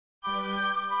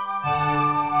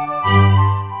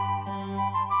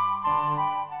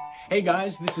Hey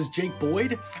guys, this is Jake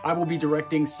Boyd. I will be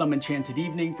directing Some Enchanted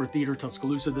Evening for Theater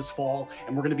Tuscaloosa this fall,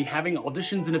 and we're going to be having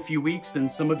auditions in a few weeks, and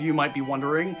some of you might be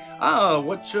wondering,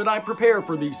 what should I prepare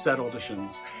for these said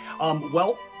auditions?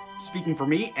 Well, speaking for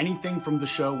me, anything from the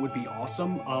show would be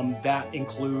awesome. That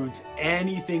includes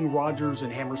anything Rodgers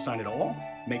and Hammerstein at all.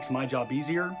 Makes my job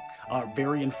easier,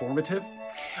 very informative.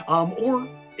 Or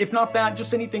if not that,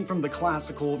 just anything from the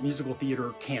classical musical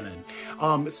theater canon.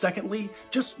 Secondly,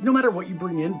 just no matter what you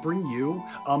bring in, bring you.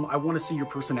 I want to see your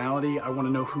personality. I want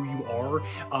to know who you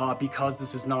are, because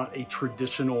this is not a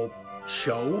traditional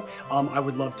show. I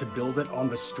would love to build it on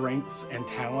the strengths and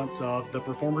talents of the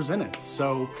performers in it.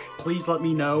 So please let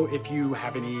me know if you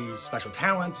have any special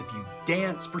talents, if you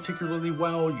dance particularly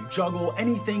well, you juggle,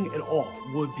 anything at all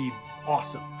would be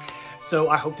awesome. So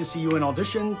I hope to see you in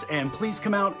auditions, and please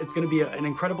come out. It's going to be an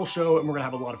incredible show, and we're going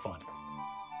to have a lot of fun.